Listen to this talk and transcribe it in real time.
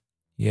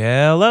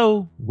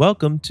Hello,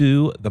 welcome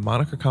to the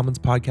Moniker Commons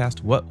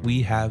podcast, What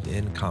We Have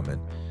in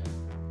Common.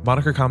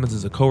 Moniker Commons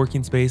is a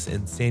co-working space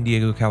in San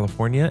Diego,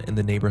 California, in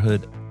the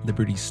neighborhood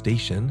Liberty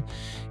Station.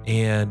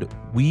 And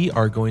we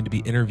are going to be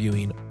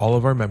interviewing all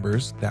of our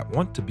members that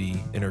want to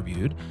be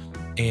interviewed.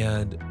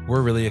 And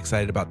we're really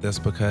excited about this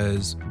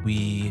because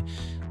we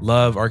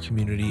love our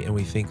community and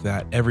we think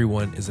that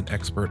everyone is an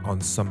expert on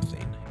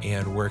something.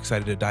 And we're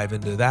excited to dive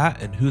into that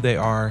and who they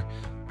are,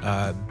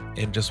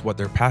 and just what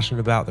they're passionate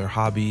about, their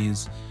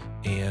hobbies,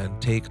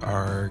 and take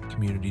our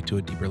community to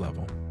a deeper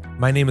level.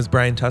 My name is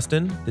Brian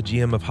Tustin, the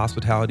GM of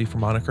Hospitality for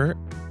Moniker,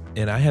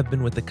 and I have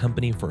been with the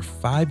company for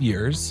 5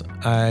 years.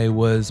 I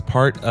was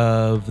part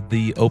of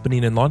the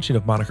opening and launching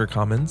of Moniker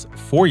Commons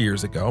 4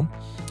 years ago,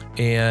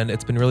 and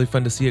it's been really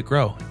fun to see it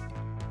grow.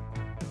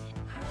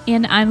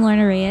 And I'm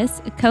Lorna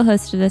Reyes,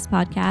 co-host of this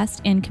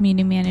podcast and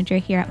community manager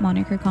here at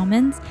Moniker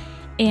Commons.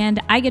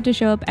 And I get to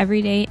show up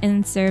every day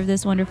and serve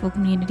this wonderful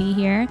community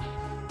here.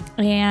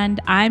 And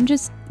I'm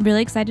just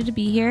really excited to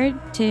be here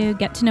to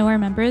get to know our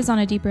members on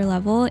a deeper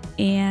level.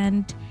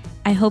 And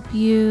I hope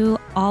you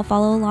all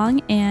follow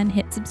along and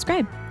hit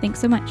subscribe. Thanks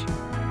so much.